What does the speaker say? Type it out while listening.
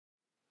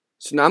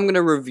So now I'm going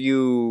to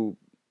review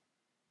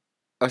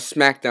a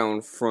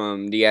Smackdown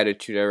from the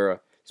Attitude Era,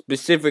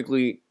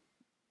 specifically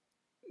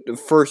the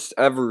first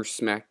ever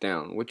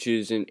Smackdown, which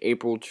is in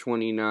April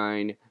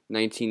 29,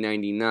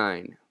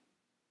 1999.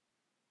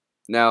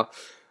 Now,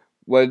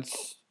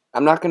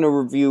 I'm not going to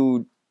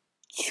review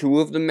two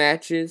of the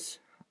matches.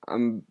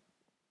 I'm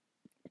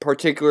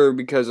particular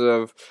because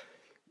of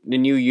the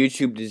new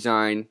YouTube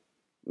design.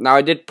 Now,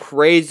 I did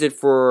praise it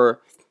for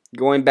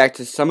going back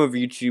to some of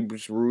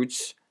YouTube's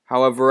roots.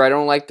 However, I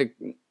don't like the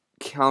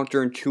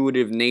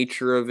counterintuitive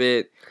nature of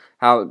it,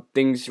 how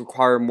things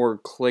require more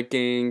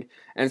clicking,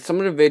 and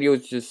some of the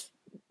videos just,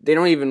 they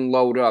don't even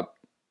load up.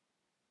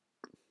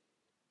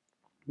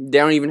 They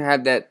don't even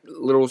have that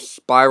little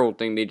spiral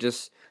thing. They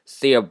just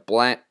say a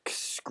blank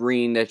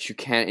screen that you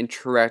can't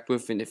interact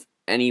with in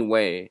any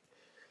way.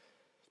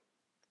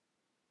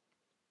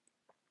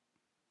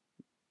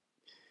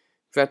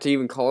 If I have to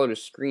even call it a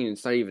screen,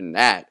 it's not even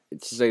that.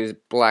 It's just like this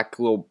black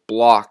little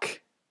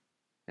block,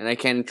 and I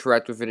can't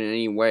interact with it in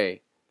any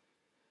way.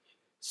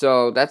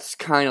 So that's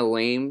kind of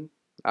lame.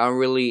 I don't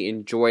really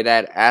enjoy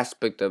that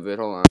aspect of it.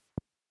 Hold on.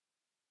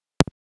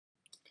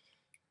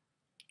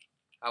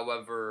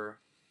 However,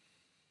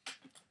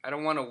 I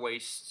don't want to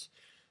waste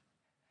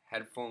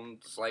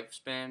headphones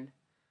lifespan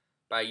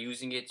by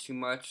using it too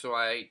much, so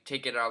I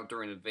take it out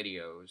during the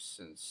videos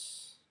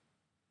since,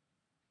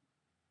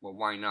 well,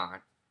 why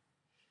not?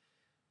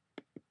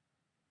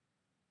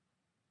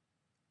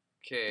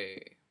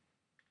 Okay.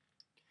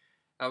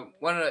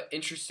 One of the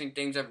interesting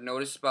things I've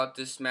noticed about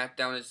this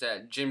SmackDown is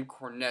that Jim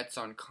Cornette's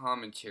on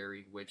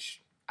commentary,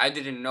 which I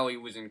didn't know he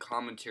was in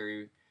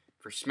commentary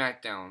for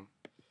SmackDown.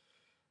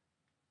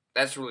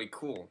 That's really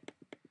cool.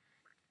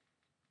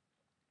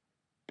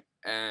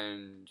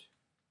 And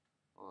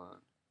hold on.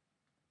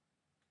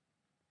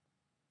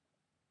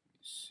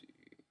 Let's see.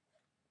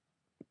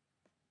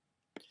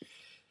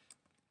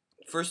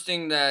 First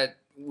thing that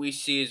we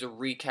see is a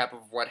recap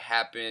of what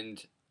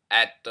happened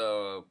at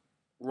the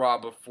Raw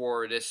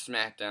before this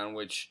SmackDown,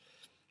 which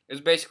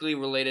is basically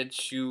related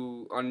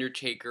to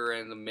Undertaker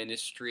and the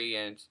Ministry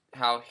and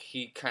how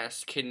he kind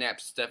of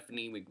kidnapped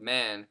Stephanie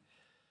McMahon,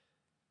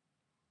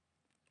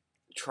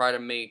 try to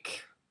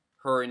make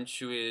her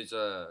into his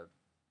I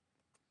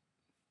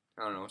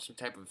don't know, some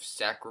type of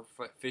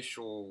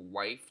sacrificial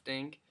wife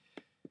thing,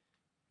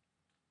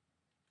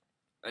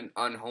 an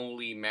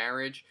unholy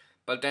marriage.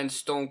 But then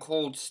Stone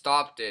Cold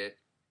stopped it,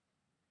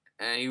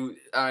 and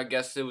I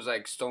guess it was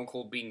like Stone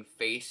Cold being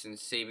face and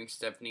saving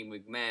Stephanie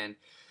McMahon.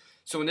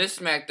 So in this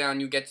SmackDown,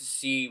 you get to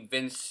see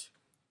Vince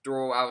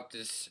throw out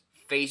this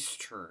face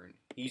turn.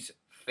 He's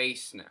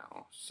face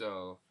now,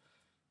 so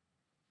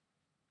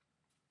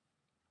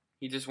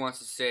he just wants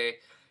to say,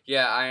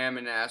 yeah, I am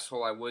an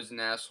asshole. I was an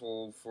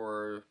asshole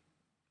for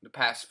the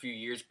past few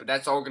years, but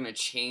that's all gonna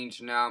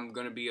change now. I'm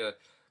gonna be a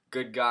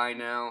good guy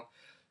now.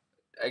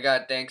 I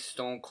gotta thank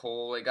Stone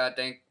Cold. I gotta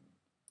thank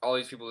all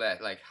these people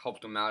that like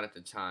helped him out at the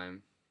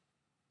time.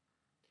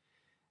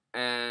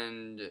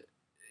 And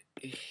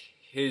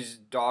his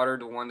daughter,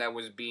 the one that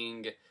was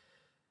being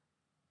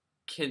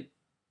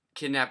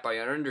kidnapped by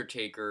an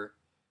Undertaker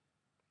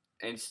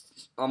and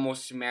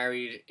almost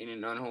married in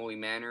an unholy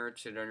manner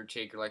to the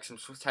Undertaker, like some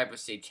type of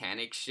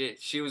satanic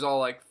shit. She was all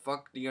like,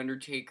 fuck the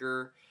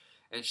Undertaker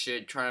and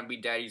shit, trying to be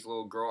daddy's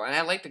little girl. And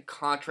I like the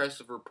contrast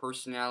of her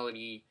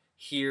personality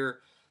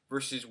here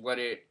versus what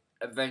it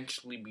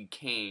eventually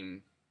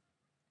became,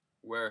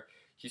 where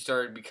she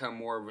started to become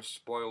more of a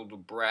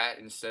spoiled brat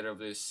instead of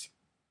this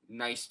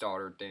nice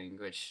daughter thing,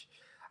 which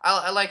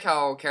I like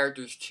how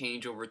characters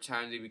change over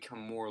time. They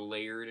become more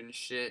layered and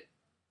shit.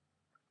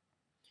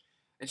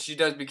 And she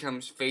does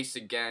become face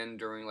again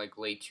during like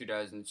late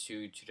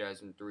 2002,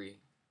 2003.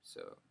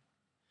 So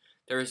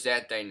there's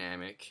that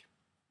dynamic.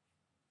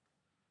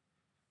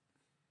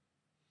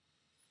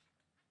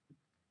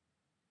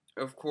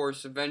 Of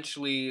course,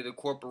 eventually the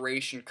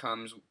corporation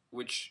comes,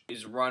 which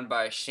is run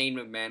by Shane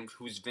McMahon,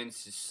 who's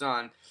Vince's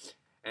son.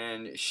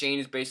 And Shane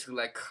is basically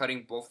like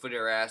cutting both of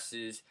their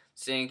asses,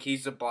 saying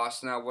he's the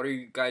boss now. What are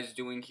you guys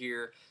doing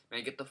here?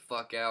 Man, get the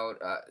fuck out.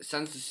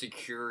 Sends the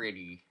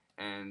security.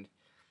 And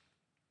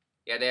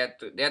yeah, they had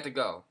to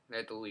go. They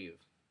had to leave.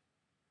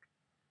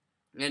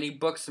 And he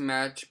books a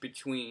match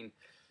between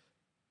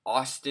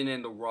Austin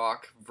and The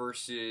Rock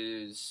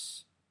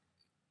versus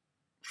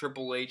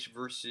Triple H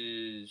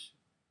versus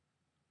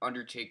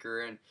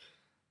Undertaker, and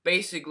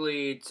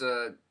basically it's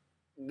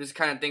this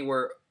kind of thing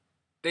where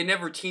they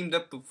never teamed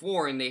up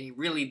before and they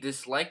really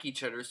dislike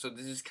each other, so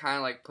this is kind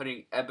of like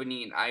putting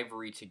Ebony and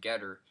Ivory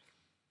together.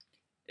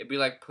 It'd be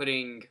like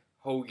putting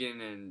Hogan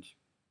and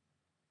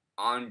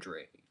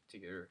Andre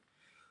together,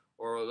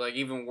 or like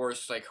even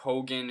worse, like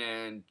Hogan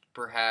and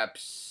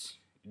perhaps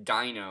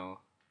Dino.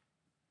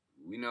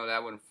 We know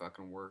that wouldn't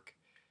fucking work.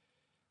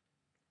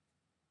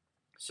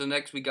 So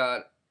next we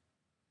got,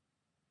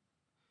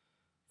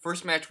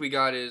 first match we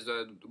got is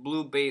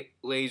Blue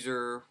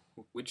Laser,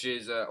 which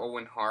is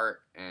Owen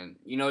Hart, and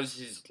you know this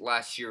is his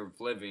last year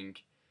of living.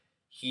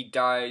 He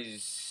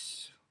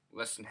dies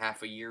less than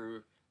half a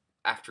year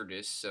after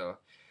this, so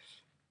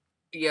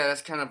Yeah,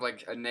 that's kind of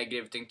like a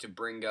negative thing to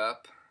bring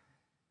up,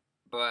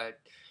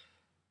 but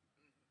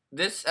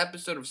this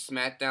episode of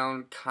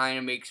Smackdown kind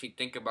of makes me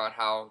think about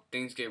how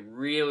things get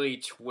really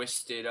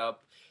twisted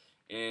up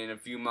in a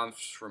few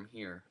months from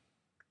here.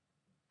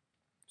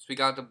 So we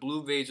got the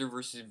Blue Vaser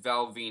versus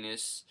Val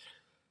Venus,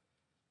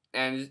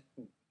 and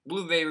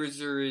Blue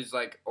Vaser is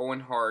like Owen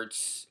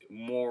Hart's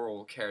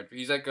moral character.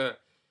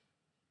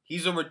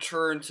 He's a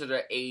return to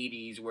the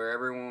 80s where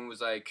everyone was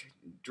like,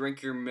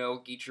 drink your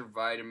milk, eat your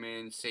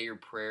vitamins, say your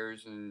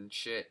prayers and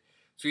shit.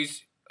 So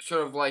he's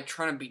sort of like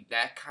trying to be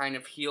that kind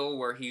of heel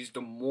where he's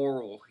the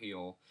moral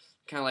heel.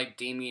 Kind of like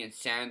Damien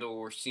Sandal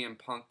or CM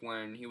Punk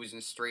when he was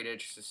in Straight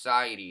Edge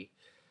Society.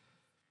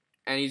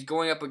 And he's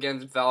going up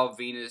against Val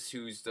Venus,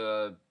 who's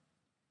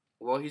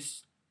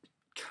he's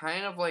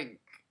kind of like,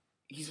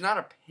 he's not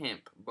a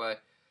pimp,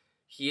 but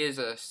he is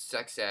a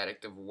sex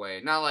addict of a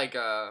way. Not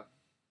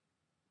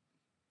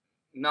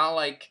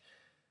like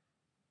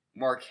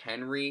Mark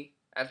Henry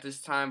at this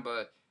time,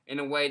 but in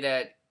a way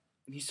that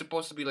he's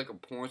supposed to be like a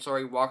porn star.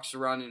 He walks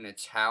around in a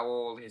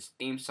towel. His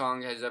theme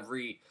song has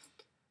every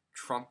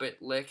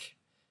trumpet lick.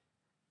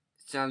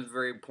 It sounds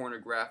very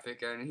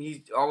pornographic, and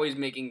he's always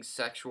making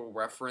sexual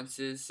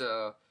references.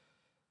 I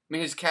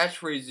mean, his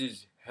catchphrase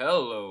is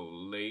 "Hello,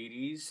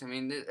 ladies." I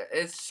mean,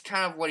 it's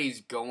kind of what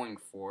he's going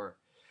for.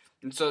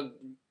 And so,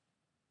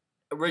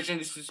 originally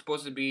this was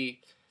supposed to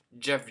be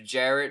Jeff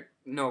Jarrett.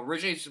 No,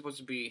 originally it's supposed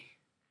to be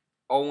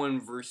Owen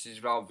versus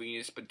Val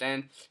Venus, but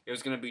then it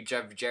was going to be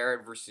Jeff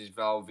Jarrett versus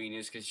Val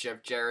Venus because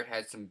Jeff Jarrett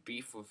had some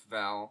beef with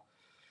Val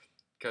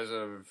because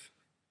of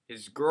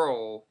his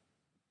girl,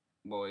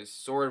 well, his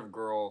sort of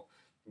girl,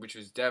 which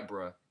was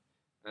Deborah.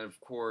 And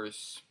of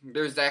course,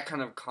 there's that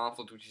kind of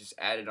conflict which is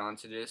added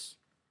onto this.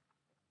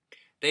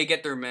 They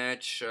get their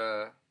match.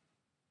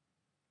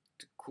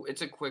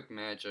 It's a quick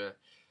match.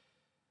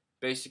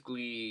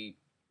 Basically,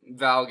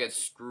 Val gets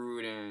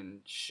screwed and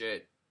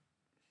shit.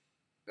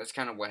 That's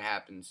kind of what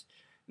happens.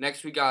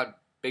 Next, we got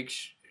Big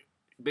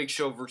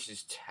Show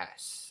versus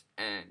Tess,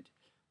 and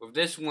with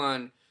this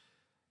one,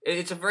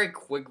 it's a very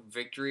quick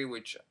victory,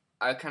 which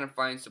I kind of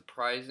find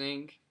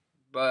surprising.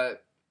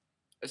 But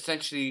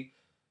essentially,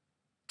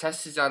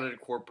 Tess is out of the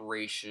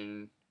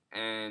corporation,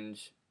 and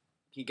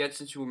he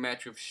gets into a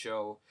match with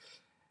Show,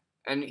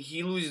 and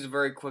he loses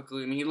very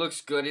quickly. I mean, he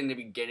looks good in the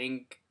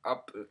beginning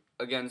up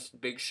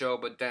against Big Show,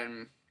 but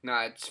then,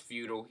 nah, it's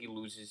futile. He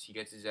loses. He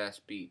gets his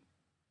ass beat.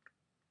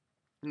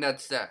 And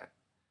that's that.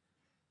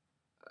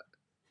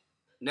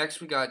 Next,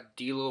 we got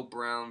D'Lo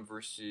Brown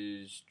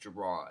versus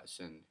Droz,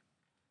 and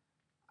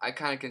I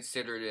kind of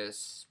consider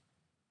this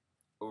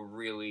a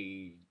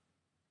really.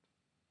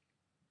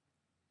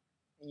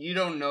 You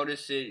don't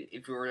notice it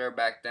if you were there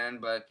back then,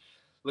 but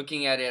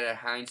looking at it at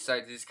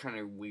hindsight, this is kind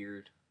of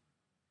weird.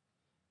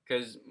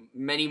 Because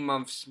many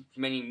months,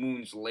 many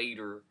moons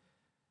later,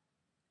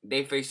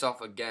 they face off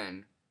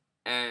again,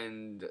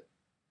 and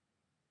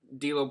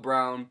D'Lo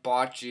Brown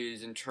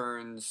botches and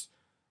turns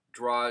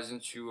Droz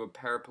into a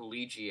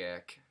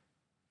paraplegic,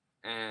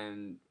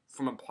 and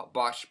from a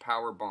botched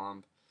power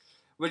bomb,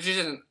 which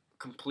isn't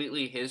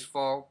completely his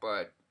fault,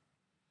 but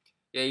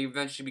yeah, he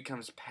eventually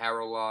becomes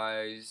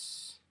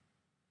paralyzed,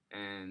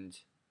 and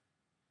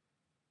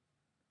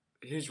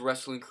his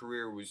wrestling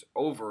career was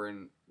over.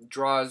 And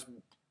Droz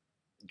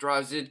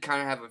did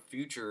kind of have a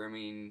future. I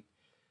mean,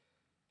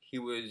 he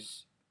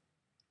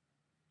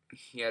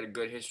had a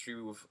good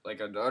history with like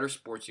the other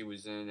sports he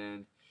was in,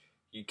 and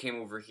he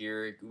came over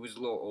here. It was a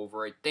little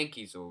over. I think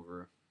he's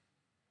over,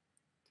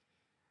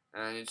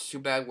 and it's too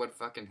bad what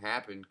fucking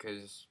happened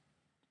because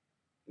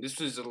this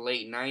was the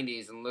late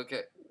 '90s, and look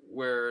at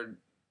where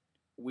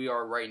we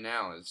are right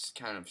now. It's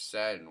kind of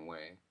sad in a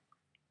way.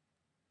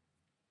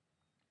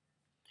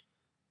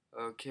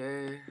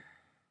 Okay.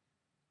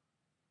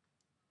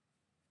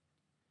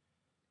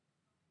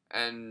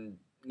 And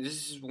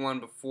this is one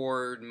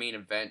before the main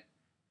event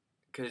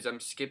because I'm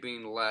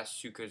skipping the last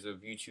two because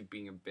of YouTube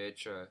being a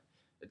bitch.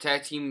 The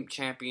tag team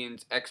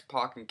champions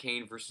X-Pac and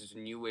Kane versus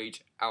New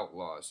Age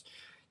Outlaws.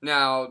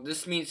 Now,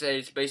 this means that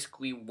it's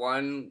basically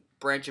one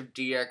branch of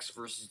DX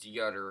versus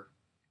the other.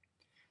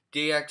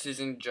 DX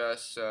isn't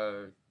just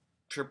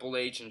Triple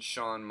H and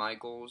Shawn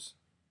Michaels.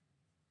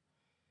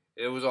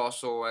 It was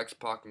also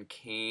X-Pac and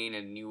Kane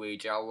and New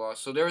Age Outlaws.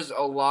 So there's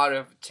a lot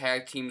of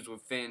tag teams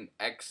within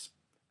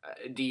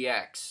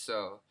DX.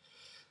 So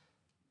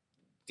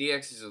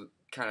DX is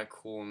kind of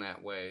cool in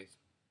that way.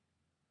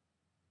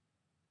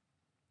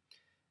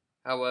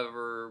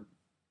 However,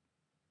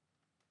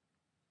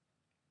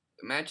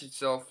 the match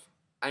itself,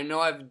 I know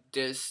I've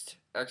dissed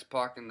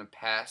X-Pac in the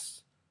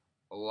past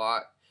a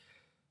lot,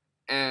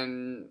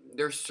 and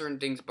there's certain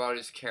things about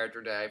his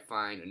character that I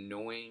find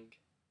annoying,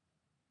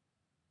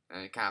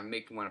 and it kind of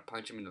make me want to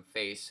punch him in the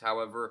face.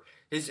 However,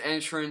 his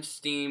entrance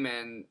theme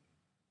and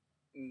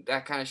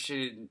that kind of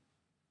shit,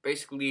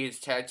 basically his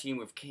tag team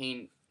with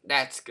Kane,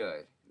 that's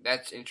good.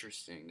 That's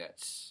interesting.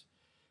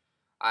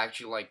 I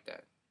actually like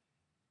that.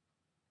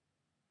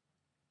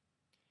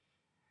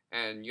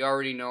 And you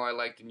already know I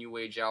like the New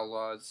Age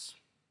Outlaws.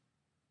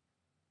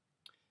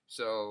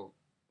 So,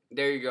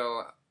 there you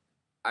go.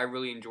 I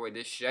really enjoyed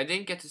this shit. I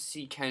didn't get to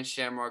see Ken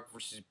Shamrock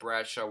versus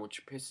Bradshaw,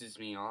 which pisses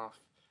me off.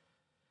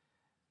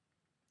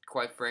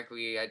 Quite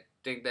frankly, I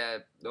think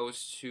that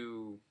those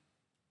two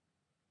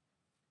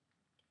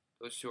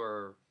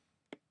are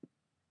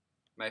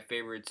my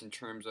favorites in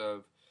terms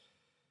of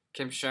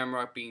Ken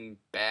Shamrock being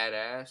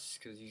badass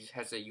because he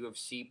has a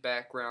UFC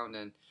background,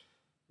 and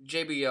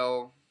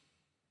JBL,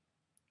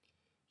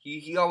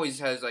 he always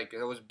has like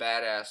those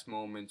badass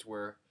moments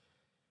where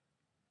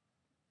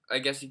I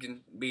guess he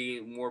can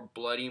be more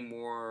bloody,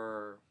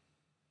 more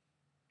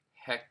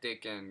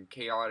hectic and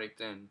chaotic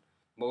than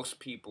most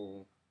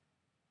people,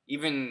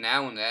 even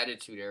now in the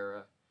Attitude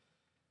Era.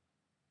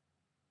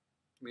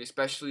 I mean,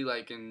 especially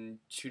like in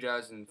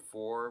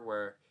 2004,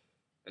 where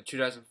in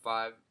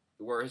 2005,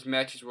 where his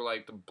matches were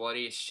like the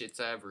bloodiest shits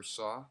I ever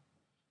saw.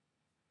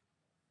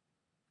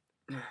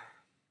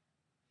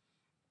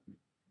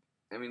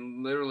 I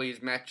mean, literally,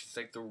 his matches,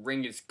 like, the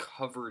ring is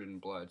covered in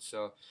blood.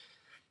 So,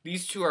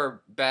 these two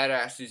are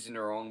badasses in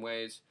their own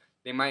ways.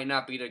 They might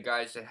not be the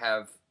guys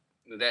that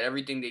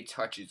everything they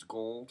touch is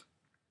gold.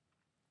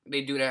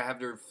 They do have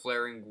their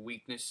flaring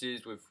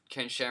weaknesses, with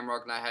Ken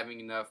Shamrock not having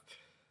enough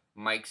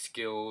mic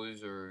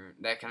skills or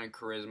that kind of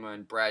charisma,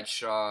 and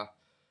Bradshaw,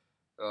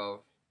 uh,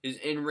 his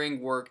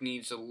in-ring work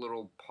needs a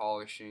little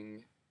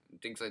polishing,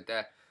 and things like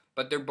that.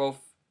 But they both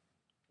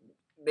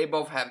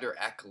have their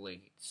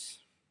accolades.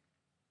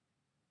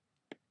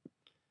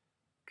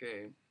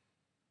 Okay.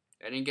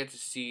 I didn't get to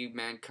see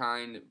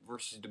Mankind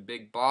versus the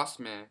Big Boss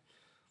Man,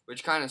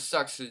 which kind of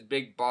sucks because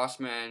Big Boss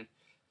Man,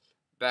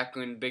 back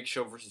when Big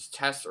Show versus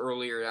Test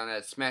earlier on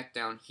that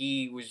Smackdown,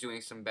 he was doing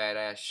some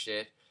badass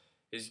shit.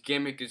 His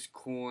gimmick is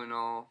cool and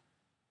all.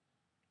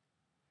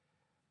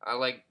 I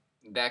like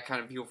that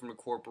kind of heel from the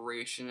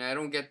corporation. I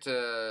don't get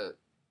to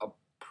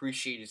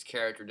appreciate his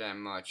character that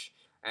much.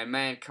 And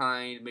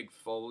Mankind, Mick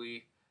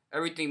Foley,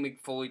 everything Mick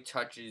Foley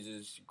touches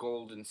is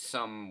gold in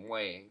some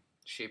way,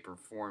 shape, or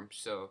form.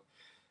 So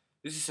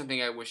this is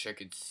something I wish I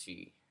could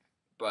see,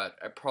 but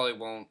I probably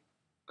won't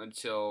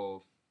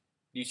until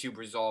YouTube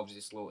resolves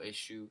this little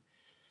issue.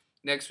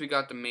 Next, we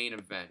got the main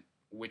event,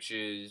 which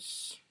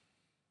is,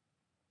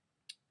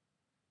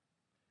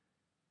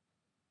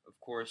 of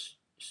course,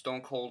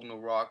 Stone Cold and The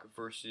Rock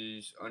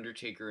versus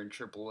Undertaker and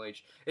Triple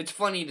H. It's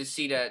funny to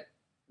see that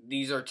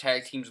these are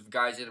tag teams of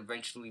guys that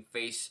eventually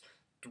face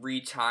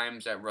 3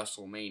 times at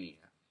WrestleMania.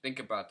 Think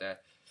about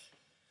that.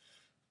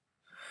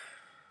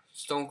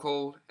 Stone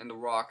Cold and The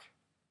Rock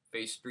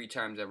faced 3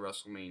 times at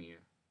WrestleMania.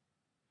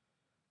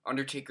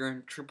 Undertaker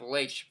and Triple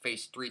H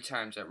faced 3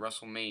 times at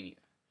WrestleMania.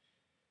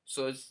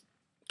 So it's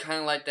kind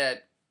of like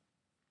that.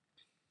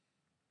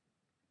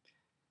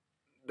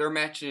 Their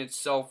match in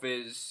itself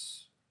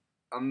is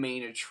a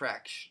main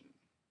attraction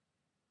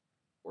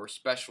or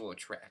special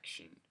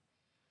attraction.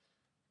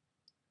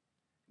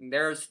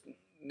 They're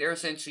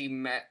essentially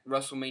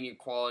WrestleMania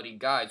quality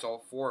guys,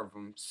 all 4 of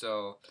them.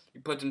 So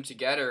you put them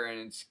together, and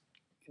it's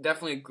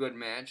definitely a good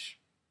match.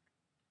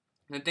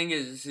 The thing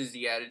is, this is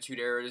the Attitude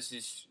Era. This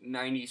is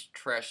 90s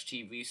trash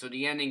TV, so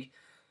the ending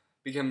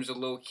becomes a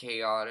little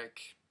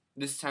chaotic.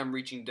 This time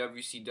reaching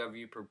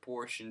WCW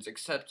proportions,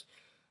 except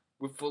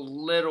with a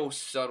little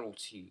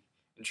subtlety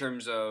in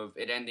terms of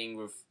it ending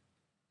with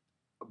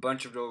a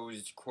bunch of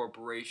those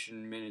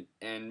corporation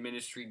and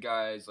ministry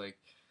guys like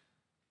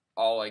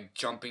all like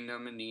jumping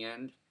them in the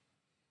end.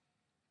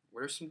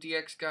 Were there some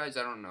DX guys?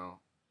 I don't know.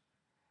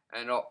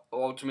 And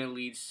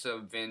ultimately leads to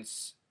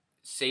Vince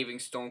saving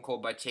Stone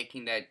Cold by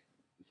taking that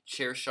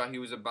chair shot he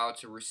was about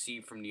to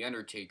receive from The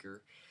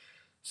Undertaker.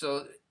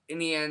 So, in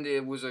the end,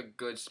 it was a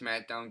good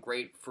SmackDown.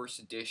 Great first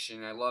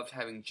edition. I loved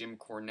having Jim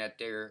Cornette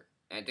there.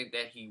 And I think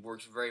that he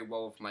works very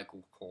well with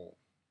Michael Cole.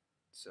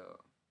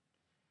 So,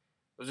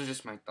 those are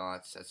just my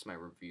thoughts. That's my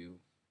review.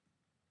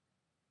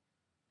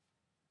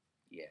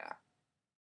 Yeah.